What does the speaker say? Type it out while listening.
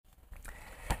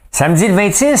Samedi le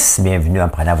 26, bienvenue en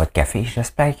prenant votre café.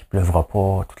 J'espère qu'il ne pleuvra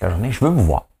pas toute la journée. Je veux vous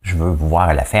voir. Je veux vous voir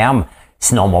à la ferme.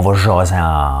 Sinon, on va jaser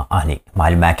en ligne. Je vais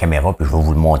allumer la caméra puis je vais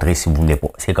vous le montrer si vous ne voulez pas.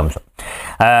 C'est comme ça.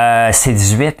 C'est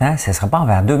 18, hein? Ce ne sera pas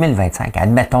vers 2025.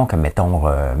 Admettons que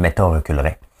Meta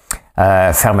reculerait.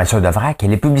 Fermeture de vrac et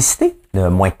les publicités de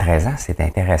moins de 13 ans. C'est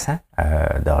intéressant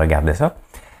de regarder ça.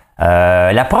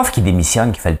 La prof qui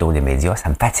démissionne, qui fait le tour des médias, ça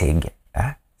me fatigue.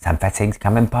 Hein? Ça me fatigue. C'est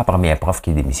quand même pas la première prof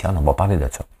qui démissionne. On va parler de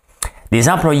ça. Des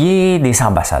employés, des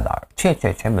ambassadeurs. Tiens,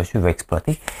 monsieur veut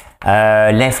exploiter.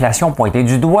 L'inflation pointée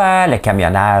du doigt, le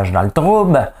camionnage dans le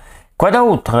trouble. Quoi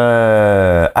d'autre?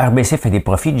 RBC fait des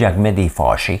profits, Jack met des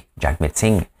fâchés. Jack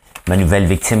Metzing, ma nouvelle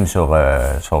victime sur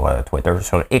Twitter,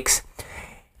 sur X.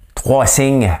 3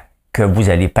 signes que vous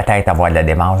allez peut-être avoir de la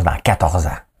démence dans 14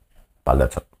 ans. Parle de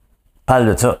ça. Parle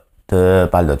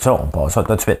de ça. On passe ça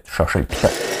tout de suite. Chercher le piton.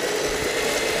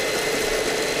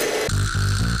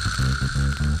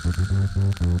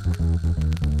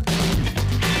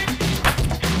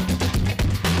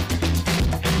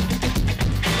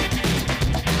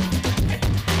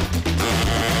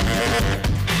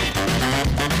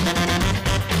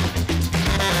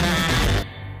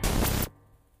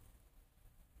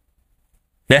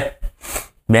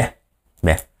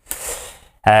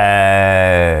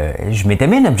 Je m'étais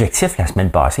mis un objectif la semaine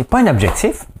passée. Pas un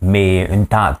objectif, mais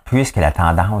puisque si la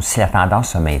tendance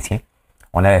se maintient.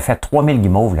 On avait fait 3000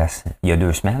 guimauves il y a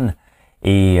 2 semaines.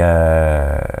 Et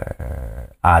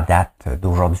en date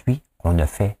d'aujourd'hui, on a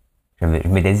fait, je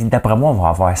m'étais dit, d'après moi, on va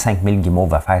avoir 5000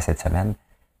 guimauves à faire cette semaine.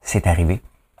 C'est arrivé.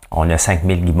 On a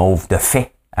 5000 guimauves de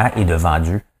faits et de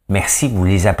vendus. Merci, vous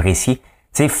les appréciez.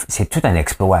 Tu sais, c'est tout un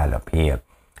exploit, là. Puis,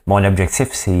 mon objectif,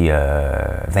 c'est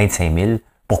 25 000.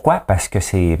 Pourquoi? Parce que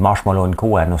c'est Marshmallow &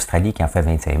 Co. en Australie qui en fait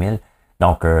 25 000.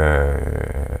 Donc,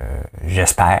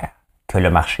 j'espère que le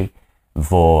marché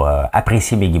va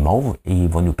apprécier mes guimauves et il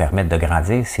va nous permettre de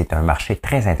grandir. C'est un marché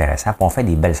très intéressant. On fait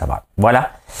des belles saveurs.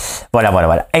 Voilà.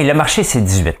 Hey, le marché, c'est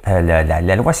 18.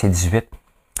 La loi, c'est 18.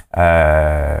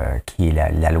 Qui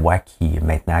est la loi qui,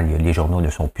 maintenant, les journaux ne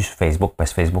sont plus sur Facebook parce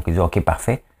que Facebook, il dit, OK,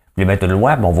 parfait. Vous voulez mettre une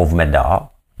loi, on va vous mettre dehors.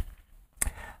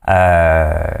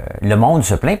 Le monde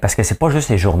se plaint parce que c'est pas juste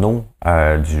les journaux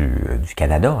du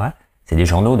Canada, hein? C'est des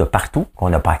journaux de partout qu'on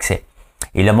n'a pas accès.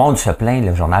 Et le monde se plaint,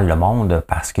 le journal Le Monde,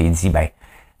 parce qu'il dit,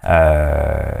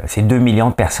 c'est 2 millions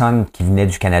de personnes qui venaient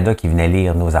du Canada qui venaient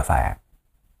lire nos affaires.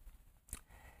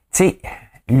 Tu sais,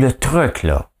 le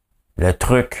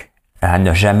truc à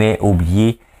ne jamais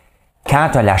oublier, quand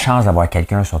tu as la chance d'avoir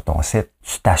quelqu'un sur ton site,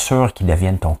 tu t'assures qu'il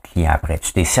devienne ton client après.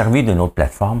 Tu t'es servi d'une autre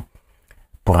plateforme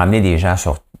pour amener des gens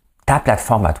sur ta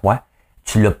plateforme à toi.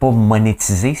 Tu ne l'as pas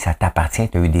monétisé, ça t'appartient.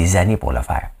 Tu as eu des années pour le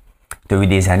faire.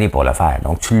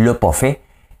 Donc, tu ne l'as pas fait.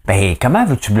 Ben, comment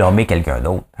veux-tu blâmer quelqu'un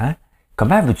d'autre? Hein?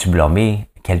 Comment veux-tu blâmer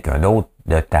quelqu'un d'autre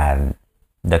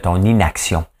de ton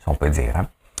inaction, si on peut dire? Hein?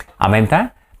 En même temps,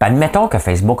 admettons que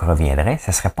Facebook reviendrait,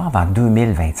 ce ne serait pas avant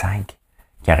 2025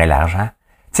 qu'il y aurait l'argent.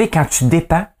 Tu sais, quand tu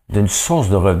dépends d'une source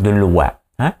de loi,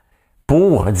 hein,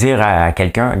 pour dire à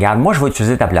quelqu'un, regarde, moi, je vais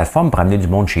utiliser ta plateforme pour amener du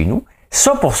monde chez nous.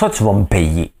 Pour ça, tu vas me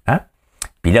payer. Hein?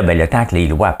 Puis là, le temps que les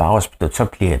lois passent, puis tout ça,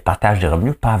 puis les partages des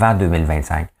revenus, pas avant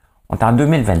 2025. On est en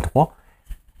 2023.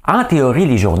 En théorie,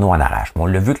 les journaux en arrachent. On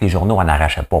l'a vu que les journaux en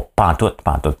arrachaient pas pantoute,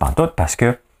 parce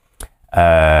que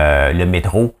le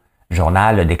Métro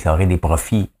Journal a déclaré des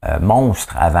profits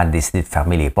monstres avant de décider de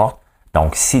fermer les portes.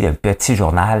 Donc, si le petit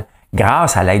journal,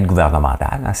 grâce à l'aide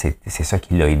gouvernementale, hein, c'est ça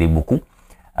qui l'a aidé beaucoup,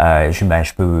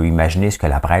 je peux imaginer ce que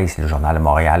la presse et le Journal de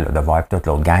Montréal, le Devoir, toute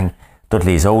l'autre gang, toutes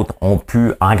les autres ont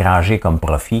pu engranger comme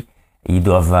profit. Ils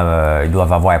doivent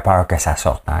avoir peur que ça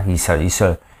sorte. Hein.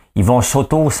 Ils vont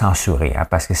s'auto-censurer. Hein,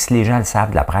 parce que si les gens le savent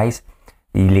de la presse,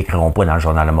 ils l'écriront pas dans le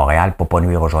Journal de Montréal pour pas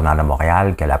nuire au Journal de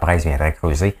Montréal que la presse viendrait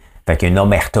creuser. Fait qu'il y a une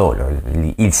omerta. Là.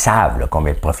 Ils savent là,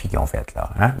 combien de profits qu'ils ont fait.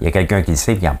 Là, hein. Il y a quelqu'un qui le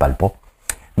sait et qui n'en parle pas.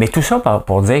 Mais tout ça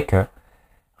pour dire que,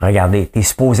 regardez, tu es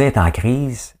supposé être en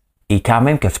crise et quand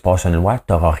même que tu passes une loi,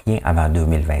 tu n'auras rien avant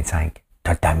 2025. Tu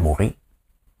as le temps de mourir.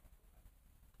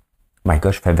 My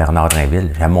God, je fais Bernard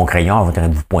Drinville. J'ai mon crayon en train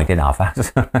de vous pointer d'en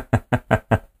face.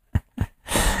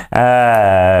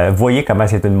 Voyez comment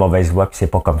c'est une mauvaise loi, puis c'est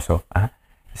pas comme ça. Hein?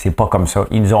 C'est pas comme ça.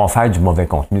 Ils nous ont offert du mauvais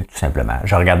contenu, tout simplement.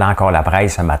 Je regardais encore la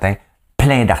presse ce matin,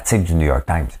 plein d'articles du New York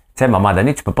Times. Tu sais, à un moment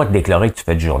donné, tu peux pas te déclarer que tu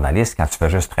fais du journaliste quand tu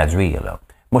fais juste traduire. Là.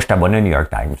 Moi, je suis abonné au New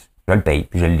York Times. Je le paye,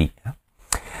 puis je le lis.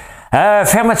 Hein?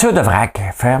 Fermeture de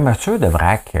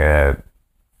vrac.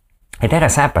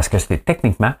 Intéressant parce que c'était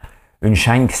techniquement une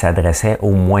chaîne qui s'adressait aux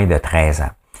moins de 13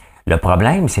 ans. Le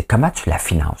problème, c'est comment tu la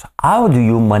finances. How do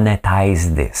you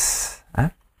monetize this? Hein?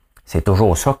 C'est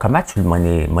toujours ça. Comment tu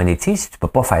le monétises si tu peux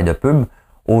pas faire de pub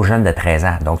aux jeunes de 13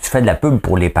 ans. Donc, tu fais de la pub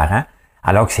pour les parents,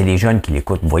 alors que c'est les jeunes qui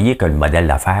l'écoutent. Vous voyez que le modèle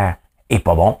d'affaires est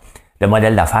pas bon. Le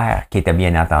modèle d'affaires qui était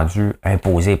bien entendu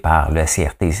imposé par le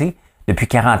CRTC, depuis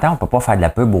 40 ans, on ne peut pas faire de la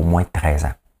pub aux moins de 13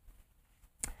 ans.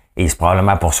 Et c'est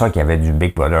probablement pour ça qu'il y avait du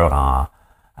Big Brother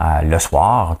le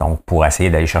soir, donc pour essayer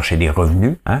d'aller chercher des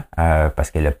revenus, hein,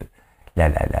 parce que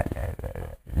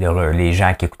les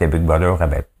gens qui écoutaient Big Brother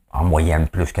avaient en moyenne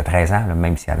plus que 13 ans, là,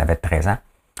 même s'il y en avait de 13 ans.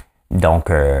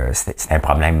 Donc, c'est un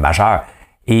problème majeur.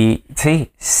 Et, tu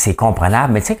sais, c'est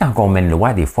comprenable, mais tu sais, quand on met une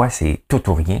loi, des fois, c'est tout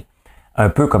ou rien. Un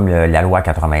peu comme la loi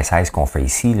 96 qu'on fait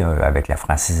ici, là, avec la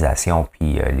francisation,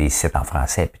 puis les sites en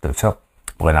français, puis tout ça,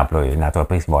 pour une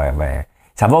entreprise qui va...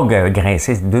 ça va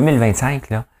grincer. 2025,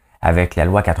 là, avec la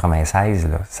loi 96,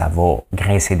 là, ça va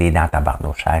grincer des dents à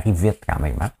tabarnouche. Ça arrive vite quand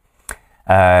même.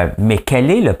 Hein? Mais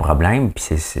quel est le problème, puis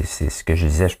c'est ce que je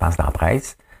disais, je pense, dans la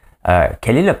presse,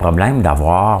 quel est le problème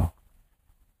d'avoir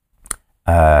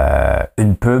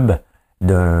une pub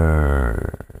d'un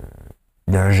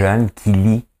jeune qui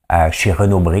lit chez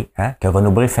Renaud-Bré, hein, que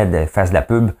Renaud-Bré fasse de la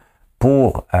pub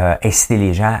pour inciter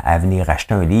les gens à venir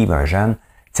acheter un livre, un jeune. Tu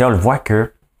sais, on le voit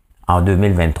que en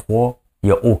 2023, il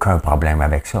n'y a aucun problème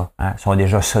avec ça. Hein. Ils sont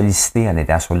déjà sollicités en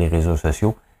étant sur les réseaux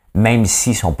sociaux, même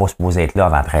s'ils ne sont pas supposés être là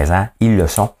avant 13 ans, ils le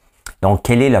sont. Donc,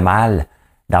 quel est le mal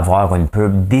d'avoir une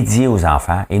pub dédiée aux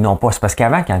enfants et non pas... C'est parce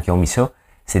qu'avant, quand ils ont mis ça,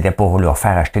 c'était pour leur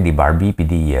faire acheter des Barbie et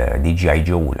des G.I.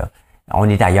 Joe. Là. On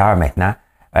est ailleurs maintenant.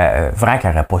 Vrac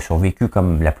n'aurait pas survécu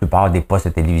comme la plupart des postes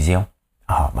de télévision.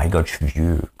 Oh my God, je suis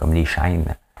vieux, comme les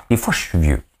chaînes. Des fois, je suis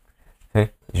vieux.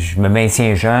 Je me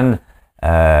maintiens jeune,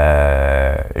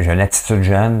 j'ai une attitude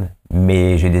jeune,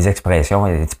 mais j'ai des expressions.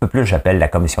 Un petit peu plus, j'appelle la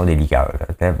commission des liqueurs.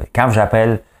 Quand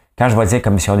je vais dire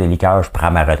commission des liqueurs, je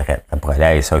prends ma retraite. Après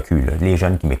la SAQ, là. Les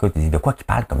jeunes qui m'écoutent, ils disent de quoi qu'ils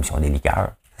parlent, commission des liqueurs?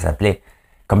 Ça s'appelait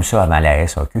comme ça avant la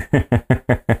SAQ.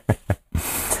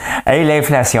 Et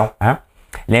l'inflation, hein?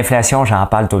 L'inflation, j'en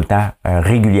parle tout le temps,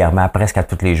 régulièrement, presque à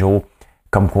tous les jours,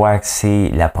 comme quoi c'est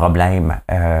le problème.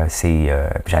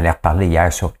 J'en ai reparlé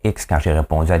hier sur X quand j'ai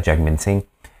répondu à Jack Mincing.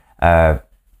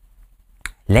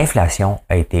 L'inflation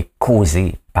a été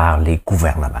causée par les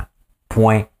gouvernements.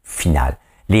 Point final.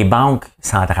 Les banques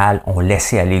centrales ont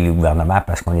laissé aller les gouvernements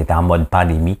parce qu'on était en mode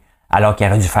pandémie, alors qu'ils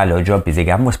auraient dû faire le job et dire,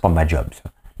 regarde, moi, c'est pas ma job, ça.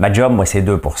 Ma job, moi, c'est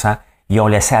 2%. Ils ont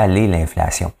laissé aller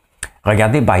l'inflation.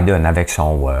 Regardez Biden avec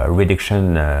son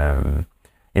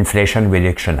Inflation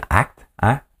Reduction Act,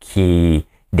 hein, qui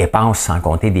dépense sans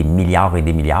compter des milliards et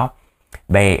des milliards.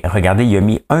 Ben, regardez, il a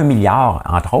mis 1 milliard,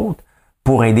 entre autres,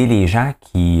 pour aider les gens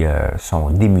qui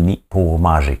sont démunis pour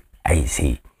manger. Hey,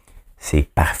 c'est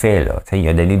parfait, là. T'sais, il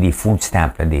a donné des food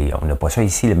stamps, là, on n'a pas ça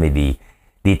ici, là, mais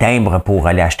des timbres pour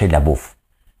aller acheter de la bouffe.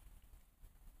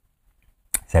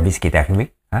 Vous savez ce qui est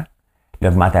arrivé? Hein?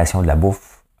 L'augmentation de la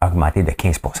bouffe a augmenté de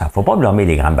 15%. Faut pas blâmer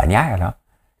les grandes bannières, là.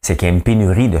 C'est qu'il y a une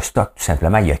pénurie de stock, tout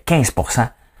simplement. Il y a 15%.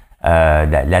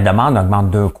 La demande augmente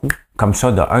d'un coup, comme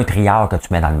ça, de 1 trilliard que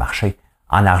tu mets dans le marché,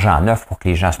 en argent neuf pour que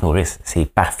les gens se nourrissent. C'est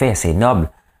parfait, c'est noble.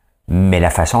 Mais la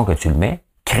façon que tu le mets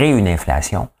crée une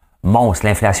inflation monstre.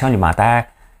 L'inflation alimentaire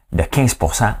de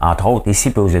 15%, entre autres,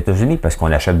 ici et aux États-Unis, parce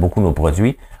qu'on achète beaucoup nos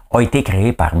produits, a été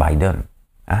créée par Biden.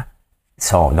 Hein?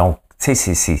 Donc, tu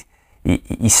sais,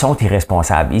 ils sont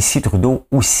irresponsables. Ici, Trudeau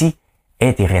aussi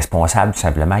est irresponsable, tout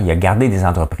simplement. Il a gardé des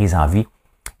entreprises en vie.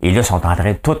 Et là,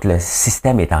 tout le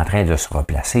système est en train de se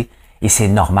replacer. Et c'est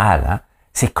normal, hein?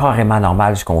 C'est carrément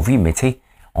normal ce qu'on vit, mais tu sais,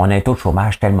 on a un taux de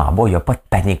chômage tellement bas, il n'y a pas de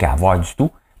panique à avoir du tout.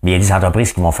 Mais il y a des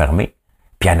entreprises qui vont fermer,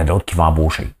 puis il y en a d'autres qui vont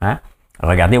embaucher. Hein?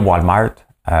 Regardez, Walmart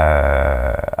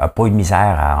n'a pas eu de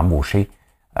misère à embaucher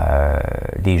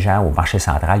des gens au marché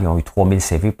central. Ils ont eu 3000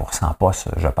 CV pour 100 postes,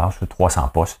 je pense, ou 300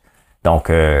 postes. Donc,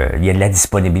 il y a de la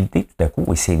disponibilité tout à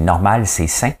coup, et c'est normal, c'est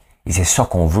sain, et c'est ça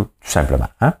qu'on veut, tout simplement.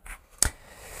 Hein?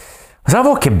 On s'en va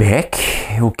au Québec.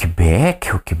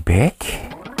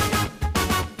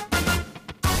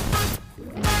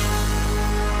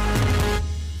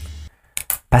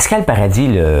 Pascal Paradis,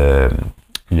 le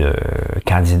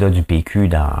candidat du PQ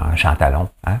dans Jean Talon,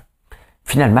 hein?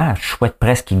 Finalement, je souhaite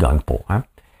presque qu'il ne gagne pas.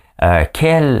 Hein?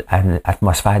 Quelle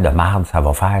atmosphère de marde ça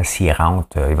va faire s'il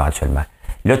rentre éventuellement?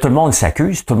 Là, tout le monde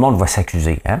s'accuse, tout le monde va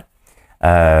s'accuser. Hein?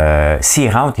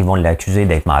 S'il rentre, ils vont l'accuser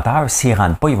d'être menteur. S'il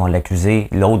rentre pas, ils vont l'accuser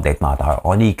l'autre d'être menteur.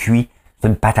 On est cuit, c'est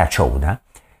une patate chaude.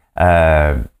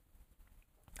 Hein?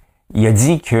 Il a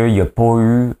dit qu'il n'y a pas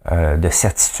eu de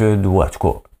certitude, ou en tout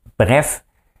cas, bref,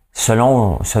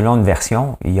 selon une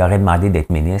version, il aurait demandé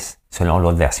d'être ministre. Selon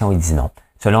l'autre version, il dit non.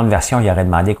 Selon une version, il aurait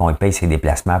demandé qu'on lui paye ses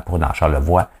déplacements pour dans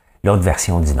Charlevoix. L'autre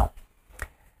version dit non.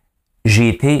 J'ai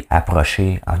été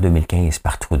approché en 2015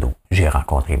 par Trudeau. J'ai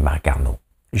rencontré Marc Garneau.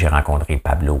 J'ai rencontré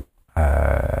Pablo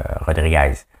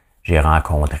Rodriguez. J'ai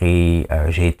rencontré,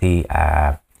 j'ai été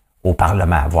au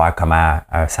Parlement, voir comment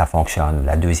ça fonctionne,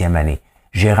 la deuxième année.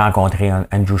 J'ai rencontré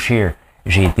Andrew Scheer.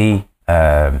 J'ai été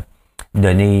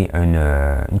donner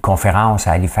une conférence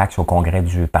à Halifax au congrès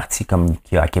du parti comme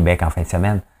qu'il y a à Québec en fin de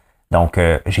semaine. Donc,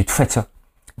 j'ai tout fait ça.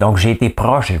 Donc, j'ai été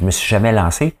proche, je me suis jamais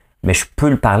lancé, mais je peux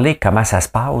le parler comment ça se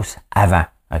passe avant.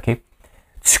 OK?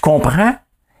 Tu comprends?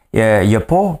 Il y a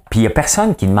pas, puis il y a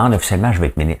personne qui demande officiellement je vais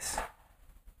être ministre.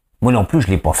 Moi non plus, je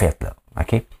l'ai pas fait, là.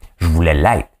 OK? Je voulais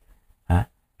l'être. Hein?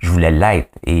 Je voulais l'être.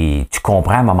 Et tu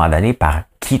comprends à un moment donné par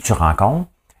qui tu rencontres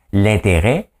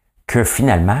l'intérêt que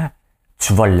finalement,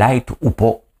 tu vas l'être ou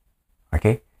pas. OK?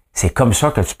 C'est comme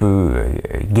ça que tu peux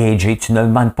gager. Tu ne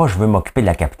demandes pas je veux m'occuper de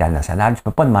la capitale nationale. Tu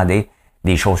peux pas demander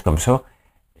des choses comme ça.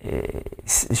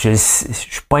 Je ne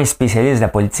suis pas un spécialiste de la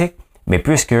politique, mais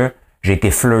puisque j'ai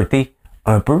été flirté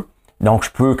un peu, donc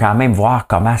je peux quand même voir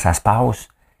comment ça se passe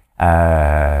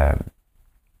avant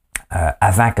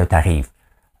que tu arrives.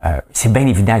 C'est bien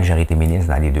évident que j'aurais été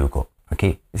ministre dans les deux cas. OK?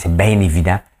 C'est bien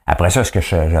évident. Après ça, est-ce que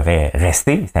j'avais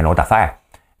resté? C'est une autre affaire.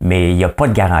 Mais il n'y a pas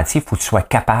de garantie. Il faut que tu sois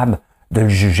capable de le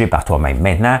juger par toi-même.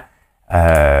 Maintenant,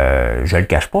 je le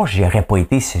cache pas, j'y aurais pas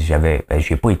été si j'avais...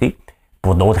 j'y ai pas été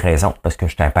pour d'autres raisons, parce que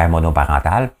j'étais un père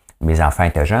monoparental, mes enfants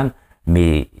étaient jeunes,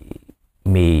 mais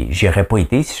j'y aurais pas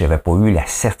été si j'avais pas eu la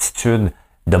certitude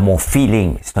de mon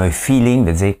feeling. C'est un feeling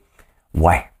de dire,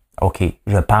 ouais, OK,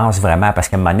 je pense vraiment, parce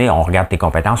qu'à un moment donné, on regarde tes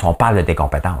compétences, on parle de tes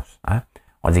compétences. Hein?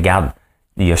 On dit, regarde,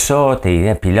 il y a ça,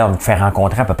 puis là, on te fait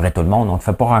rencontrer à peu près tout le monde. On ne te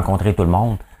fait pas rencontrer tout le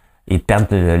monde et perdre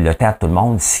le temps de tout le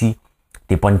monde si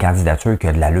t'es pas une candidature qui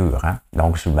a de l'allure. Hein?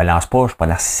 Donc, je me lance pas, je suis pas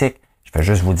narcissique. Je fais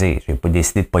juste vous dire, j'ai pas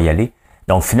décidé de pas y aller.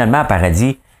 Donc, finalement,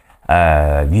 Paradis, il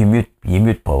est mieux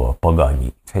de pas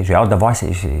gagner. J'ai hâte de voir, je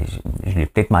l'ai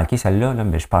peut-être manqué celle-là, là,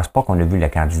 mais je pense pas qu'on a vu le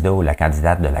candidat ou la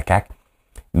candidate de la CAQ,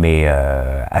 mais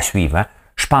à suivre. Hein?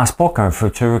 Je pense pas qu'un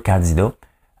futur candidat,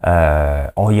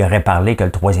 on y aurait parlé que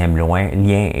le troisième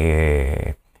lien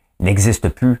n'existe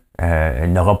plus,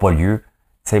 n'aura pas lieu,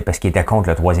 parce qu'il était contre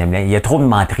le troisième lien. Il y a trop de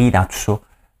menteries dans tout ça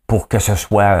pour que ce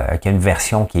soit qu'il y ait une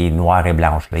version qui est noire et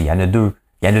blanche. Là. Il y en a deux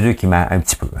qui mentent un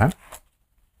petit peu. Hein?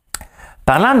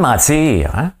 Parlant de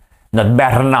mentir, hein? Notre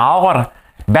Bernard,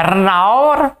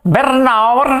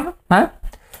 hein?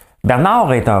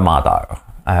 Bernard est un menteur.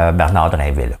 Bernard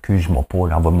Drainville, accuse-moi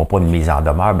pas, envoie-moi pas de mise en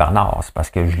demeure, Bernard, c'est parce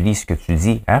que je lis ce que tu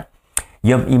dis. Hein?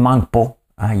 Il manque pas.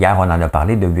 Hein? Hier, on en a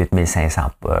parlé de 8500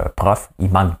 profs. Il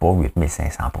manque pas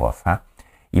 8500 profs. Hein?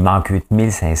 Il manque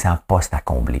 8500 postes à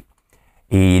combler.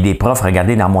 Et des profs,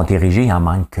 regardez, dans Montérégie, il en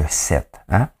manque que 7.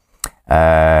 Hein?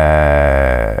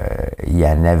 Il y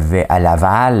en avait à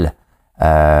Laval,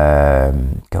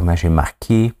 comment j'ai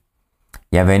marqué,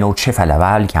 il y avait un autre chiffre à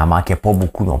Laval qui en manquait pas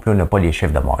beaucoup non plus, on n'a pas les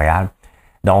chiffres de Montréal.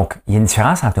 Donc, il y a une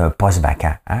différence entre un poste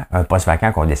vacant, hein? Un poste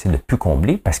vacant qu'on décide de plus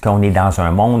combler parce qu'on est dans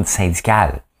un monde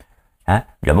syndical. Hein?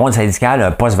 Le monde syndical,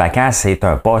 un poste vacant, c'est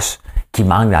un poste qui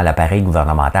manque dans l'appareil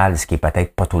gouvernemental, ce qui est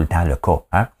peut-être pas tout le temps le cas.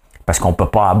 Hein? Parce qu'on peut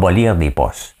pas abolir des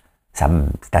postes. C'est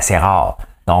assez rare.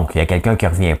 Donc, il y a quelqu'un qui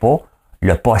revient pas,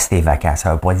 le poste est vacant.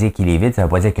 Ça veut pas dire qu'il est vide, ça veut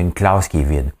pas dire qu'une classe qui est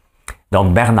vide.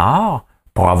 Donc, Bernard,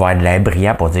 pour avoir de l'air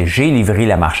brillant, pour dire « j'ai livré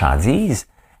la marchandise »,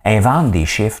 invente des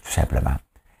chiffres, tout simplement.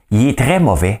 Il est très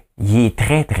mauvais. Il est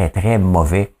très, très, très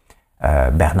mauvais,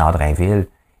 Bernard Drainville.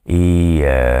 Et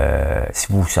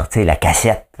si vous sortez la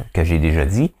cassette que j'ai déjà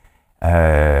dit,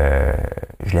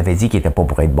 je l'avais dit qu'il était pas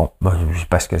pour être bon.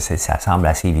 Parce que ça semble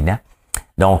assez évident.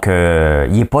 Donc,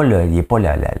 il est pas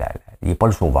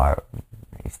le sauveur.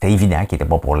 C'était évident qu'il était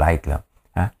pas pour l'être, là.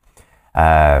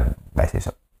 Hein? C'est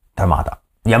ça. C'est un menteur.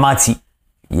 Il a menti.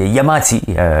 Il a menti.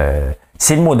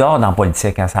 C'est le mot d'ordre dans la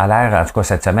politique. Hein. Ça a l'air, en tout cas,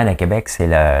 cette semaine à Québec, c'est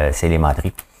les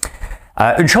menteries.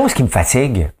 Une chose qui me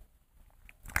fatigue,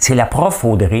 c'est la prof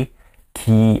Audrey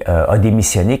qui a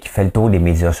démissionné, qui fait le tour des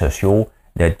médias sociaux,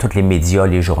 de tous les médias,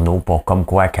 les journaux, pour comme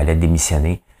quoi qu'elle a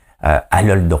démissionné.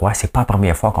 Elle a le droit. C'est pas la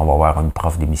première fois qu'on va voir une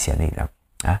prof démissionner, là.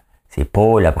 Hein? C'est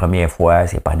pas la première fois,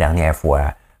 c'est pas la dernière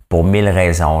fois. Pour 1000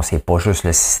 raisons, c'est pas juste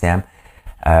le système.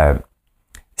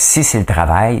 Si c'est le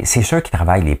travail, c'est sûr qu'ils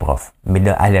travaillent les profs. Mais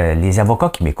les avocats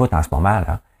qui m'écoutent en ce moment,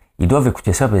 là, ils doivent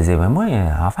écouter ça et dire, mais moi,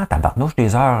 enfant, tabarnouche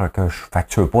des heures que je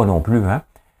facture pas non plus. Hein?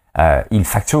 Ils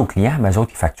facturent aux clients, mais eux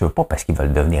autres, ils facturent pas parce qu'ils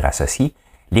veulent devenir associés.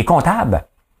 Les comptables,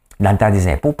 dans le temps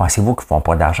des impôts, pensez-vous qu'ils font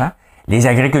pas d'argent? Les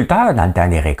agriculteurs, dans le temps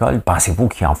des récoltes, pensez-vous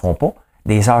qu'ils en font pas?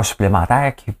 Des heures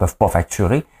supplémentaires qu'ils peuvent pas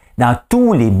facturer? Dans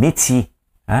tous les métiers,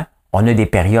 hein, on a des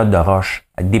périodes de rush,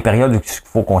 des périodes où il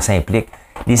faut qu'on s'implique.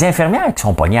 Les infirmières qui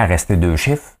sont pognées à rester 2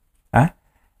 chiffres, hein?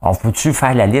 On peut-tu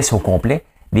faire la liste au complet?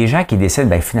 Des gens qui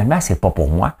décident, finalement, c'est pas pour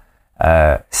moi.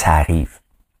 Ça arrive.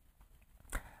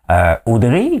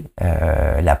 Audrey,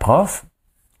 la prof,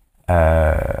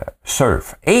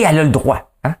 surfe. Et elle a le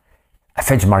droit. Hein? Elle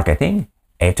fait du marketing.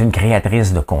 Elle est une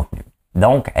créatrice de contenu.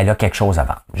 Donc, elle a quelque chose à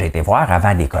vendre. J'ai été voir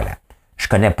avant des collants. Je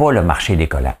connais pas le marché des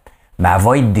collants. Mais elle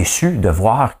va être déçue de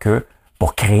voir que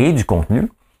pour créer du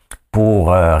contenu,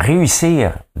 pour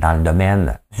réussir dans le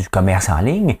domaine du commerce en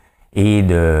ligne et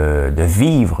de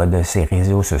vivre de ses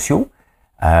réseaux sociaux,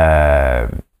 elle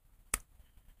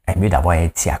est mieux d'avoir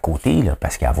été à côté, là,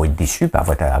 parce qu'elle va être déçue, puis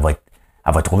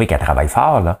elle va trouver qu'elle travaille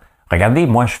fort. Là. Regardez,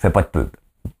 moi, je fais pas de pub.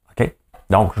 Okay?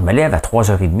 Donc, je me lève à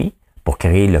 3h30 pour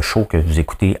créer le show que vous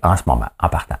écoutez en ce moment, en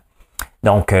partant.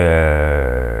 Donc, il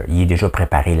est déjà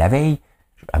préparé la veille.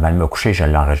 Avant de me coucher, je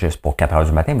l'enregistre pour 4h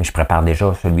du matin, mais je prépare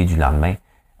déjà celui du lendemain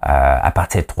à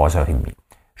partir de 3h30.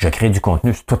 Je crée du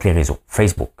contenu sur tous les réseaux.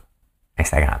 Facebook,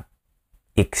 Instagram,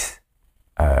 X,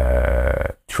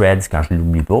 Threads, quand je ne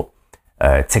l'oublie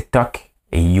pas, TikTok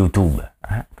et YouTube.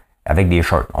 Hein, avec des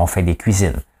shorts. On fait des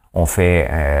cuisines. On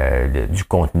fait du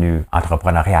contenu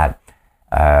entrepreneurial.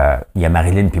 Il y a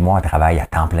Marilyn puis moi, on travaille à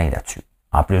temps plein là-dessus,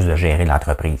 en plus de gérer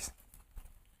l'entreprise.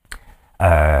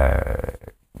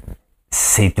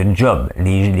 C'est une job.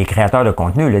 Les créateurs de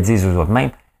contenu le disent aux autres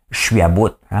mêmes, je suis à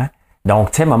bout. Hein?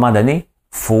 Donc, tu sais, à un moment donné,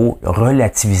 faut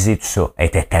relativiser tout ça. Elle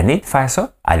était tannée de faire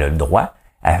ça, elle a le droit.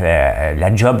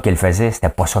 La job qu'elle faisait, c'était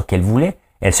pas ça qu'elle voulait.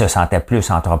 Elle se sentait plus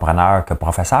entrepreneur que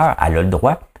professeur, elle a le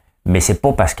droit. Mais c'est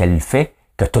pas parce qu'elle le fait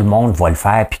que tout le monde va le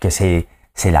faire puis que c'est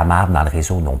la merde dans le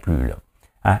réseau non plus. Là.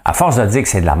 Hein? À force de dire que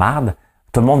c'est de la merde,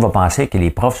 tout le monde va penser que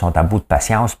les profs sont à bout de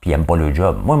patience puis ils n'aiment pas le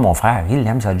job. Moi, mon frère, il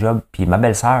aime sa job, puis ma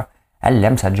belle-sœur, elle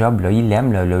aime sa job, là, il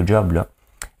aime le job. Là.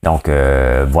 Donc,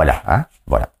 voilà. Hein?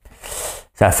 Voilà.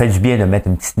 Ça fait du bien de mettre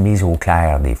une petite mise au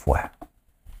clair des fois.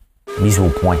 Mise au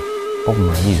point. Pas une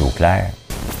mise au clair.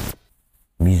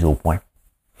 Mise au point.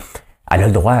 Elle a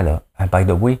le droit, là. By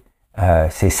the way,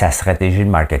 c'est sa stratégie de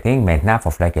marketing. Maintenant, il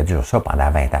va falloir qu'elle dure ça pendant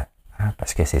 20 ans. Hein?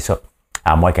 Parce que c'est ça.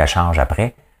 À moins qu'elle change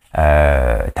après.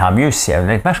 Tant mieux si,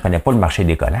 honnêtement, je connais pas le marché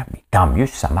des collants, mais tant mieux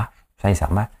si ça marche,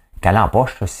 sincèrement. Qu'elle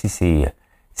empoche, si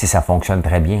ça fonctionne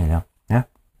très bien, là.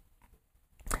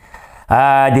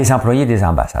 Hein? Des employés, des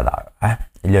ambassadeurs. Hein?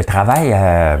 Le travail,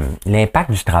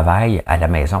 l'impact du travail à la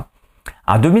maison.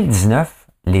 En 2019,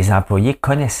 les employés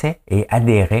connaissaient et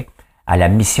adhéraient à la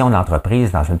mission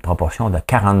d'entreprise dans une proportion de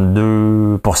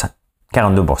 42%.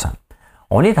 42%.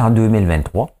 On est en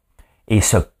 2023 et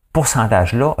ce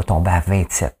pourcentage-là a tombé à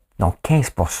 27. Donc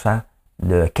 15%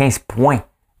 de 15 points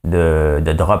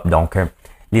de drop. Donc,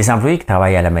 les employés qui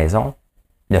travaillent à la maison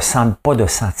ne sentent pas de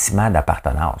sentiment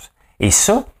d'appartenance. Et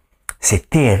ça, c'est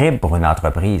terrible pour une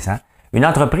entreprise. Hein? Une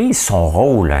entreprise, son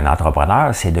rôle, un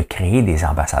entrepreneur, c'est de créer des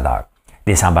ambassadeurs.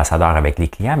 Des ambassadeurs avec les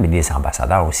clients, mais des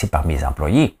ambassadeurs aussi parmi les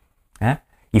employés. Hein?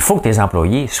 Il faut que tes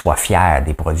employés soient fiers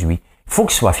des produits. Il faut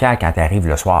qu'ils soient fiers quand tu arrives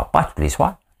le soir. Pas tous les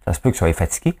soirs, ça se peut qu'ils soient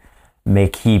fatigués, mais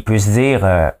qu'ils puissent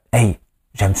dire « Hey,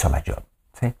 j'aime ça ma job. »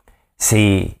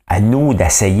 C'est à nous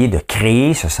d'essayer de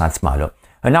créer ce sentiment-là.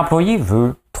 Un employé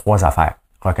veut 3 affaires.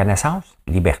 Reconnaissance,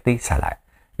 liberté, salaire.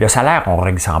 Le salaire, on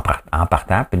règle ça en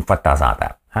partant, puis une fois de temps en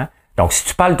temps. Hein? Donc, si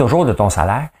tu parles toujours de ton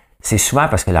salaire, c'est souvent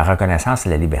parce que la reconnaissance et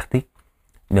la liberté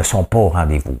ne sont pas au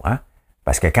rendez-vous. Hein?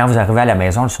 Parce que quand vous arrivez à la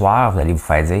maison le soir, vous allez vous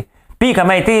faire dire « Puis,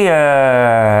 comment a été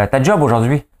ta job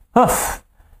aujourd'hui? » Ouf!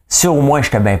 Si au moins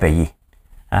je t'ai bien payé.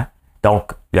 Hein?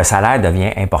 Donc, le salaire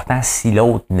devient important si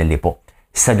l'autre ne l'est pas.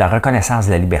 Si tu as de la reconnaissance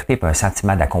de la liberté et un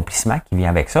sentiment d'accomplissement qui vient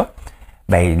avec ça,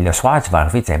 ben le soir, tu vas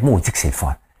arriver et tu vas dire « Maudit que c'est le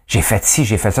fun. J'ai fait ci,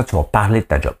 j'ai fait ça. » Tu vas parler de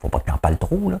ta job. Faut pas que tu en parles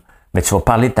trop, là, mais tu vas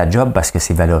parler de ta job parce que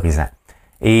c'est valorisant.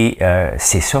 Et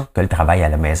c'est ça que le travail à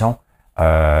la maison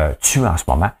tue en ce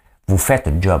moment. Vous faites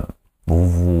un job.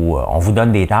 On vous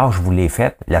donne des tâches, vous les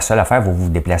faites. La seule affaire, vous ne vous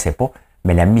déplacez pas.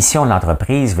 Mais la mission de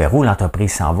l'entreprise, vers où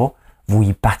l'entreprise s'en va, vous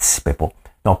y participez pas.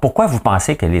 Donc, pourquoi vous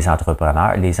pensez que les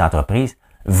entrepreneurs, les entreprises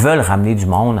veulent ramener du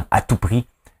monde à tout prix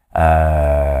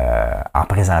en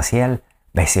présentiel?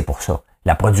 Ben, c'est pour ça.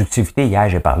 La productivité, hier,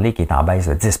 j'ai parlé, qui est en baisse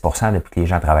de 10% depuis que les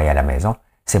gens travaillent à la maison.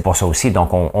 C'est pour ça aussi.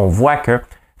 Donc, on voit que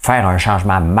faire un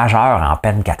changement majeur en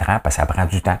peine 4 ans, parce que ça prend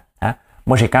du temps. Hein?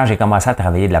 Moi, quand j'ai commencé à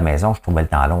travailler de la maison, je trouvais le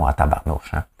temps long en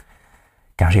tabarnouche. Hein?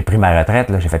 Quand j'ai pris ma retraite,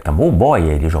 là, j'ai fait comme « Oh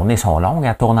boy, les journées sont longues,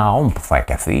 elles tournent en rond pour faire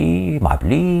café,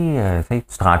 m'appeler. »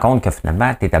 Tu te rends compte que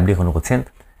finalement, t'établir une routine,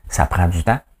 ça prend du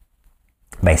temps.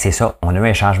 Ben c'est ça. On a eu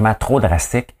un changement trop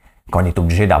drastique qu'on est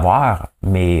obligé d'avoir,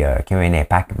 mais qui a un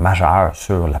impact majeur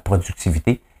sur la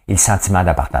productivité et le sentiment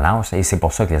d'appartenance. Et c'est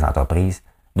pour ça que les entreprises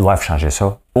doivent changer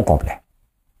ça au complet.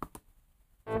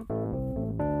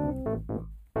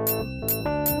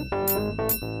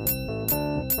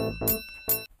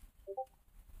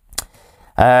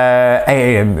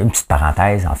 Une petite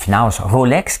parenthèse en finance.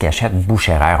 Rolex qui achète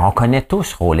Boucherer. On connaît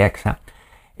tous Rolex. Hein?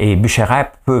 Et Boucherer,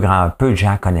 peu de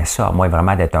gens connaissent ça. À moins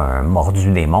vraiment d'être un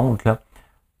mordu des montres. Là.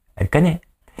 Elle connaît.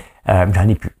 J'en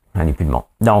ai plus. J'en ai plus de monde.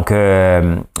 Donc,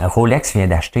 Rolex vient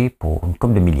d'acheter pour une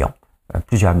couple de millions,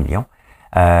 plusieurs millions.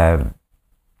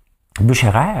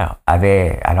 Boucherer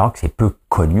avait, alors que c'est peu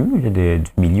connu du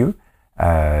milieu,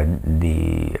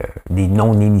 des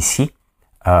non-initiés,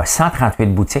 138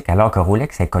 boutiques, alors que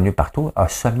Rolex est connu partout, a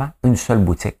seulement une seule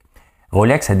boutique.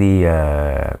 Rolex a des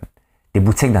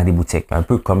boutiques dans des boutiques, un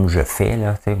peu comme je fais.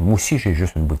 Là, moi aussi, j'ai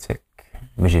juste une boutique,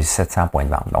 mais j'ai 700 points de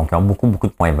vente. Donc, ils ont beaucoup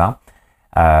de points de vente,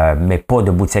 mais pas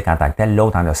de boutique en tant que telle.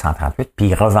 L'autre en a 138, puis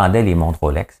ils revendaient les montres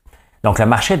Rolex. Donc, le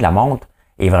marché de la montre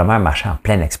est vraiment un marché en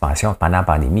pleine expansion. Pendant la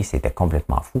pandémie, c'était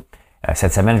complètement fou.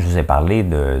 Cette semaine, je vous ai parlé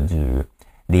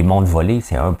des montres volées.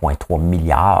 C'est 1,3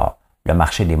 milliard, le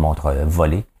marché des montres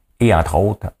volées. Et entre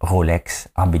autres, Rolex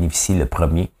en bénéficie le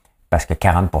premier parce que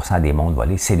 40% des montres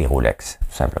volées, c'est des Rolex,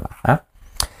 tout simplement. Hein?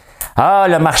 Ah,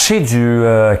 le marché du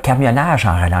camionnage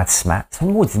en ralentissement, c'est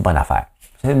une maudite bonne affaire.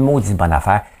 C'est une maudite bonne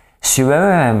affaire. Si vous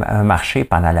avez un marché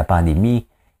pendant la pandémie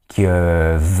qui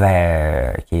est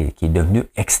devenu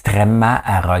extrêmement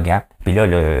arrogant. Puis là,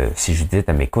 si je dis,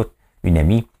 m'écoute, une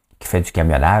amie qui fait du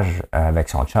camionnage avec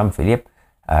son chum, Philippe,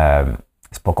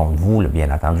 c'est pas contre vous, là,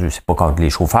 bien entendu, c'est pas contre les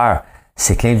chauffeurs,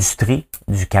 c'est que l'industrie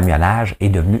du camionnage est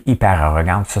devenue hyper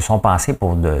arrogante. Ils se sont pensés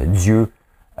pour Dieu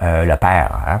le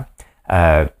Père.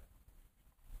 Hein?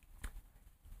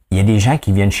 Il y a des gens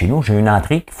qui viennent chez nous, j'ai une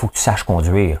entrée qu'il faut que tu saches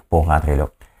conduire pour rentrer là.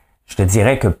 Je te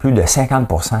dirais que plus de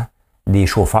 50% des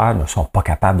chauffeurs ne sont pas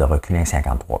capables de reculer un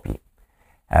 53 pieds.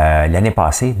 L'année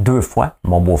passée, 2 fois,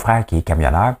 mon beau-frère, qui est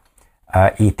camionneur,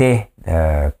 il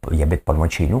habite pas loin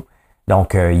de chez nous,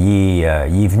 donc il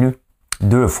est venu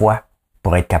 2 fois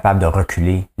pour être capable de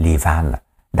reculer les vannes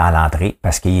dans l'entrée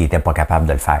parce qu'il n'était pas capable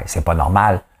de le faire. C'est pas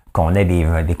normal qu'on ait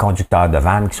des conducteurs de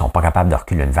vannes qui sont pas capables de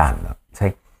reculer une vanne. Là,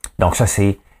 donc ça,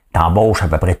 c'est t'embauches à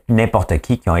peu près n'importe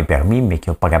qui ont un permis, mais qui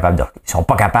sont pas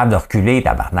capables de reculer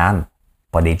ta banane.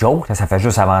 Pas des jokes, ça fait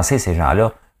juste avancer ces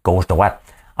gens-là, gauche-droite.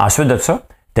 Ensuite de ça,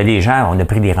 tu as les gens, on a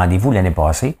pris des rendez-vous l'année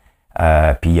passée,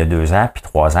 puis il y a 2 ans, puis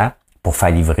 3 ans, pour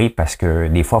faire livrer, parce que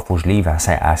des fois, il faut que je livre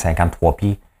à 53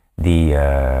 pieds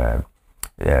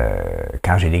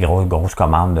quand j'ai des grosses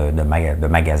commandes de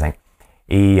magasins.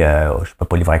 Et je peux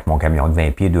pas livrer avec mon camion de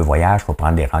 20 pieds, 2 voyages, il faut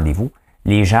prendre des rendez-vous.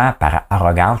 Les gens, par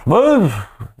arrogance,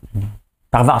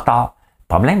 par en retard. Le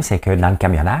problème, c'est que dans le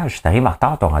camionnage, si tu arrives en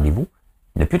retard à ton rendez-vous,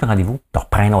 il n'y a plus de rendez-vous, tu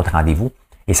reprends un autre rendez-vous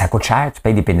et ça coûte cher, tu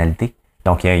payes des pénalités.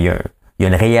 Donc, il y a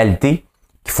une réalité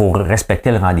qu'il faut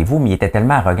respecter le rendez-vous, mais il était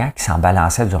tellement arrogant qu'il s'en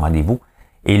balançait du rendez-vous.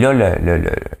 Et là,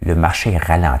 le marché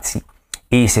ralentit.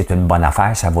 Et c'est une bonne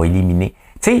affaire, ça va éliminer.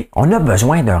 Tu sais, on a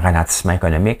besoin d'un ralentissement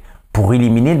économique pour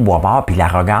éliminer le bois-barre puis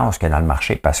l'arrogance qu'il y a dans le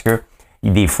marché. Parce que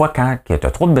des fois, quand tu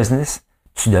as trop de business,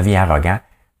 tu deviens arrogant,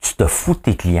 tu te fous de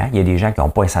tes clients. Il y a des gens qui n'ont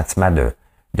pas un sentiment de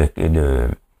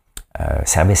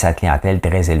service à la clientèle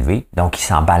très élevé. Donc, ils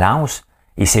s'en balancent.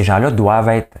 Et ces gens-là doivent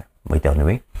être... On va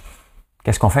éternuer.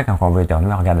 Qu'est-ce qu'on fait quand on veut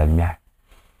éternuer? On regarde la lumière.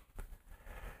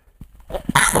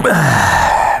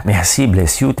 Merci,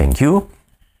 bless you, thank you.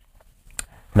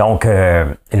 Donc,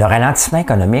 le ralentissement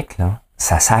économique, là,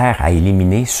 ça sert à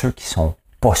éliminer ceux qui sont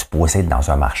pas supposés être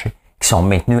dans un marché, qui sont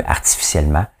maintenus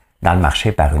artificiellement dans le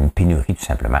marché par une pénurie, tout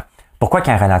simplement. Pourquoi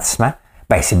qu'il y a un ralentissement?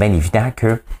 Ben, c'est bien évident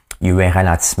qu'il y a eu un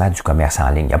ralentissement du commerce en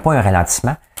ligne. Il n'y a pas un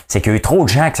ralentissement, c'est qu'il y a eu trop de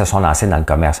gens qui se sont lancés dans le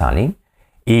commerce en ligne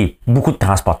et beaucoup de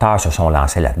transporteurs se sont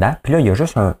lancés là-dedans. Puis là, il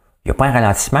y a pas un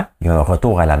ralentissement, il y a un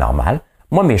retour à la normale.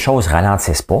 Moi, mes choses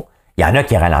ralentissent pas. Il y en a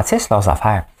qui ralentissent leurs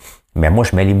affaires. Mais moi,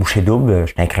 je mets les bouchées doubles,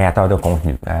 je suis un créateur de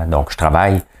contenu. Hein, donc, je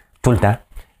travaille tout le temps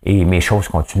et mes choses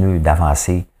continuent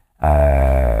d'avancer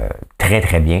très,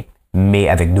 très bien, mais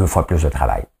avec 2 fois plus de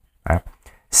travail. Hein.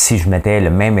 Si je mettais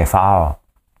le même effort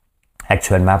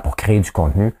actuellement pour créer du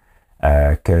contenu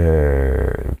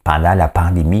que pendant la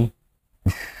pandémie,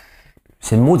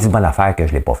 c'est une maudite bonne affaire que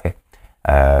je ne l'ai pas fait.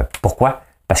 Pourquoi?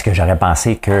 Parce que j'aurais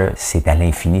pensé que c'était à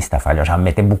l'infini cette affaire-là. J'en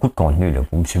mettais beaucoup de contenu, là,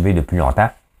 vous me suivez depuis longtemps,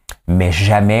 mais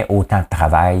jamais autant de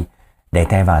travail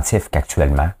d'être inventif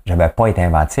qu'actuellement. Je n'avais pas été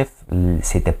inventif,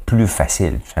 c'était plus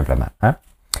facile, tout simplement. Hein?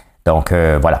 Donc,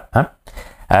 voilà. Hein?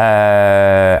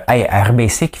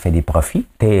 RBC qui fait des profits,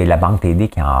 la banque TD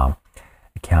qui en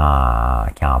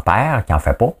perd, qui en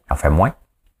fait pas, qui en fait moins.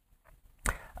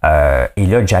 Et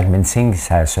là, Jack Minsing,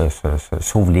 ça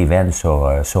s'ouvre les veines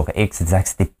sur X, disant que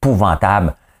c'est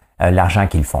épouvantable l'argent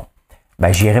qu'ils font.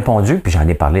 Ben, j'y ai répondu, puis j'en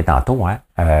ai parlé tantôt. Hein.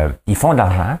 Ils font de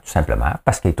l'argent, tout simplement,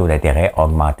 parce que les taux d'intérêt ont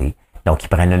augmenté. Donc, ils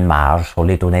prennent une marge sur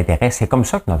les taux d'intérêt. C'est comme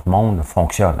ça que notre monde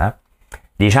fonctionne. Hein.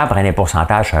 Les gens prennent un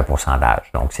pourcentage sur un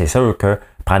pourcentage. Donc, c'est sûr que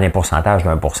prendre un pourcentage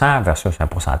d'1% versus un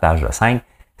pourcentage de 5,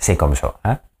 c'est comme ça.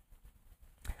 Hein?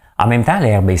 En même temps,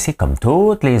 la RBC, comme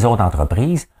toutes les autres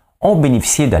entreprises, ont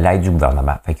bénéficié de l'aide du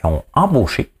gouvernement. Fait qu'ils ont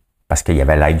embauché, parce qu'il y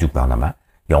avait l'aide du gouvernement.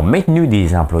 Ils ont maintenu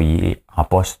des employés en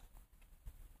poste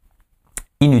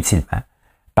inutilement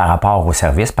par rapport aux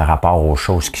services, par rapport aux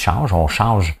choses qui changent. On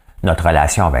change notre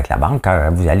relation avec la banque.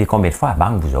 Vous allez combien de fois à la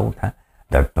banque, vous autres? Hein?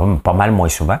 Pas mal moins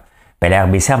souvent. Bien, la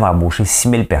RBC va embaucher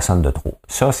 6000 personnes de trop.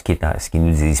 Ça, ce qu'ils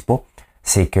nous disent pas,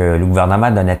 c'est que le gouvernement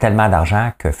donnait tellement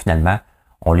d'argent que finalement,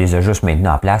 on les a juste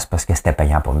maintenus en place parce que c'était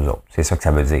payant pour nous autres. C'est ça que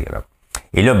ça veut dire. Là.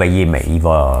 Et là, ben, il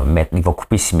va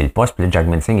couper 6000 postes. Puis là, Jack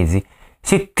Minsing, il dit,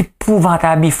 c'est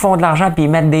épouvantable. Ils font de l'argent puis ils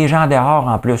mettent des gens dehors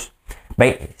en plus.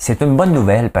 Ben, c'est une bonne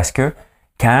nouvelle parce que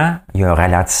quand il y a un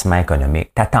ralentissement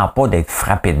économique, t'attends pas d'être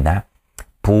frappé dedans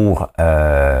pour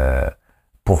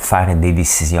faire des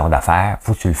décisions d'affaires.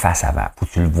 Faut que tu le fasses avant. Faut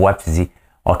que tu le vois puis tu dis,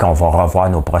 OK, on va revoir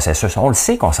nos processus. On le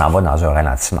sait qu'on s'en va dans un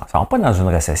ralentissement. On s'en va pas dans une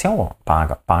récession, pas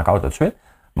encore tout de suite,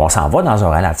 mais on s'en va dans un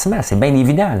ralentissement. C'est bien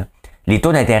évident. Là. Les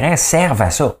taux d'intérêt servent à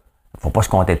ça. Faut pas se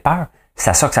compter de peur.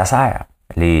 C'est à ça que ça sert,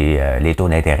 les taux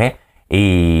d'intérêt.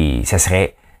 Et ça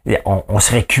serait, on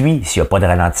serait cuit s'il n'y a pas de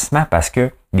ralentissement parce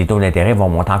que les taux d'intérêt vont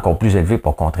monter encore plus élevés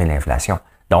pour contrer l'inflation.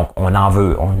 Donc,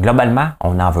 globalement,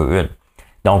 on en veut une.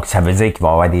 Donc, ça veut dire qu'il va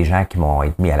y avoir des gens qui vont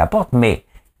être mis à la porte, mais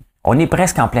on est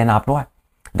presque en plein emploi.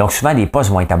 Donc, souvent, les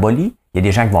postes vont être abolis. Il y a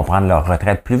des gens qui vont prendre leur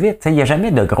retraite plus vite. Il n'y a jamais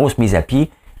de grosses mises à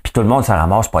pied, puis tout le monde se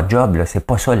ramasse pas de job. Là. C'est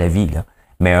pas ça la vie. Là.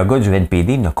 Mais un gars du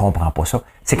NPD ne comprend pas ça.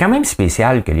 C'est quand même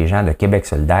spécial que les gens de Québec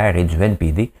solidaire et du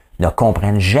NPD ne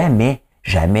comprennent jamais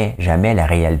la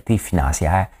réalité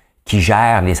financière qui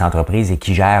gère les entreprises et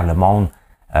qui gère le monde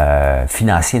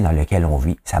financier dans lequel on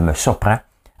vit. Ça me surprend.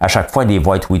 À chaque fois, des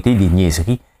voix tweetées, des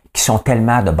niaiseries qui sont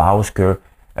tellement de base que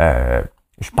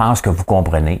je pense que vous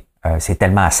comprenez. C'est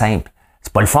tellement simple.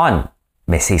 C'est pas le fun,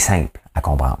 mais c'est simple à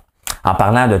comprendre. En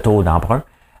parlant de taux d'emprunt,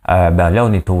 ben là,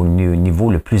 on est au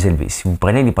niveau le plus élevé. Si vous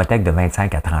prenez une hypothèque de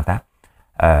 25 à 30 ans,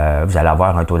 vous allez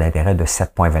avoir un taux d'intérêt de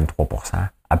 7,23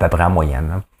 à peu près en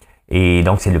moyenne. Hein. Et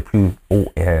donc, c'est le plus haut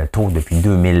taux depuis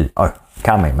 2001,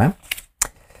 quand même. Hein?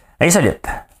 Insolite.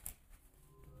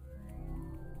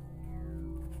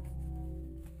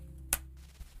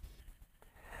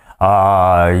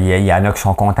 Il y en a qui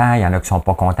sont contents, il y en a qui sont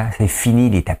pas contents. C'est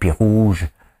fini les tapis rouges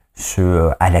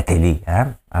à la télé, hein?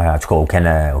 En tout cas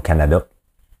au Canada.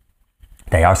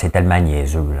 D'ailleurs, c'est tellement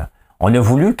niaiseux. Là. On a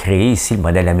voulu créer ici le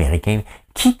modèle américain.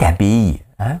 Qui t'habille?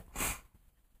 Hein?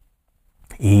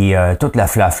 Et toute la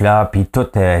flafla, puis tout,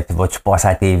 vas-tu passer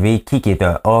à la TV? Qui est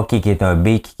un A, qui est un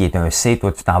B, qui est un C?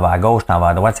 Toi, tu t'en vas à gauche, tu t'en vas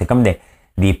à droite. C'est comme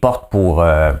des portes pour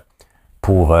le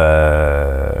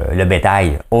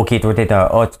bétail. OK, toi, t'es un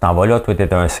A, tu t'en vas là. Toi,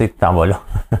 t'es un C, tu t'en vas là.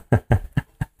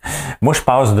 Moi, je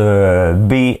passe de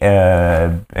B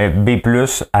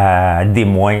plus à D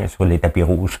moins sur les tapis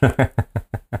rouges.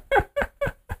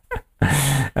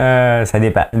 Ça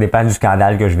dépend du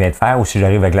scandale que je viens de faire ou si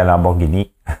j'arrive avec la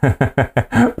Lamborghini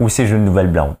ou si j'ai une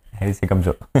nouvelle blonde. C'est comme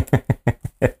ça.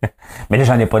 Mais là,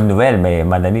 j'en ai pas de nouvelles, mais à un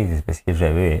moment donné, c'est parce que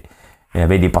j'avais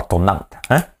des portes tournantes.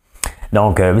 Hein?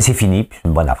 Donc, c'est fini, puis c'est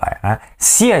une bonne affaire. Hein?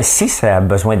 Si ça a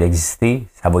besoin d'exister,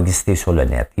 ça va exister sur le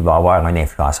net. Il va y avoir un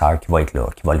influenceur qui va être là,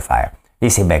 qui va le faire. Et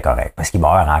c'est bien correct, parce qu'il va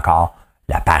y avoir encore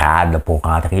la parade là, pour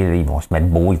rentrer. Là, ils vont se mettre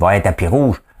beau. Il va y avoir un tapis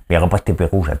rouge, mais il n'y aura pas de tapis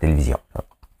rouge à la télévision. Là.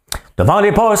 Devant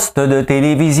les postes de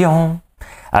télévision.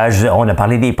 On a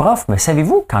parlé des profs, mais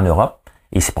savez-vous qu'en Europe,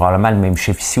 et c'est probablement le même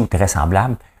chiffre ici ou très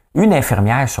semblable, une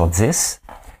infirmière sur 10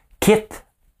 quitte,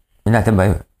 une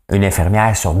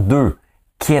infirmière sur 2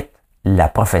 quitte la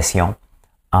profession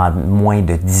en moins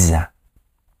de 10 ans.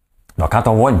 Donc, quand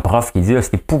on voit une prof qui dit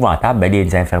c'est épouvantable, ben,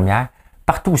 les infirmières,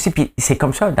 partout aussi, puis c'est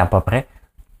comme ça dans à peu près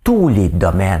tous les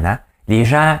domaines. Hein? Les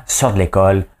gens sortent de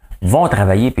l'école, vont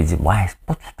travailler, puis disent ouais, c'est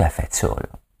pas tout à fait ça. Là.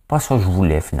 Pas ça que je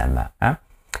voulais finalement. Hein?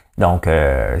 Donc,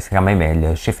 c'est quand même,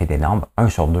 le chiffre est énorme. 1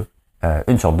 sur 2.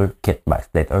 1 sur 2 quitte. Ben, c'est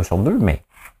peut-être 1 sur 2, mais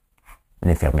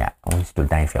une infirmière. On dit tout le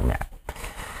temps infirmière.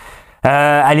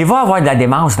 Allez-vous avoir de la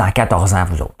démence dans 14 ans,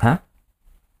 vous autres? Hein?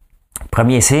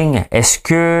 Premier signe, est-ce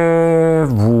que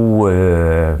vous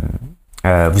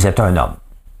êtes un homme?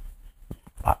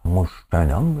 Ah, moi, je suis un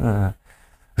homme.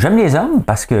 J'aime les hommes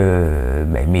parce que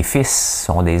mes fils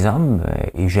sont des hommes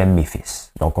et j'aime mes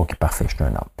fils. Donc, OK, parfait, je suis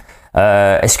un homme.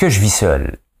 Est-ce que je vis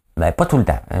seul? Ben, pas tout le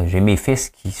temps. J'ai mes fils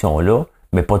qui sont là,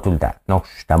 mais pas tout le temps. Donc,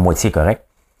 je suis à moitié correct.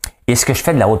 Est-ce que je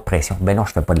fais de la haute pression? Ben non,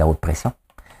 je fais pas de la haute pression.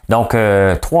 Donc,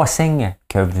 3 signes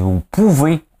que vous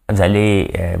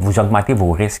allez vous augmenter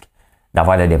vos risques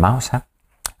d'avoir la démence. Hein?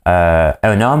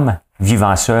 Un homme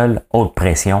vivant seul, haute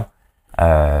pression,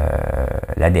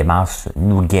 la démence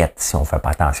nous guette si on ne fait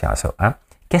pas attention à ça. Hein?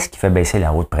 Qu'est-ce qui fait baisser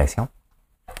la haute pression?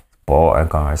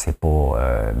 C'est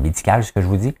pas médical ce que je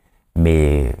vous dis,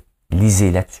 mais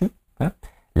lisez là-dessus. Hein?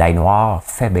 L'ail noir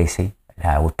fait baisser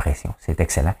la haute pression. C'est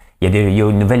excellent. Il y a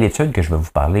une nouvelle étude que je vais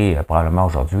vous parler probablement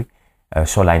aujourd'hui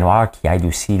sur l'ail noir qui aide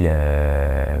aussi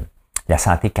la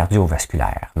santé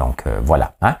cardiovasculaire. Donc,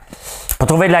 voilà. Hein? Pour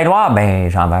trouver de l'ail noir, ben,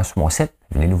 j'en vends sur mon site.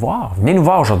 Venez nous voir. Venez nous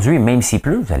voir aujourd'hui, même s'il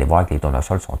pleut. Vous allez voir que les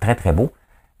tournesols sont très, très beaux.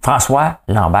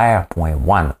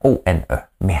 FrançoisLambert.one. O-N-E.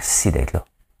 Merci d'être là.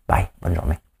 Bye. Bonne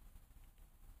journée.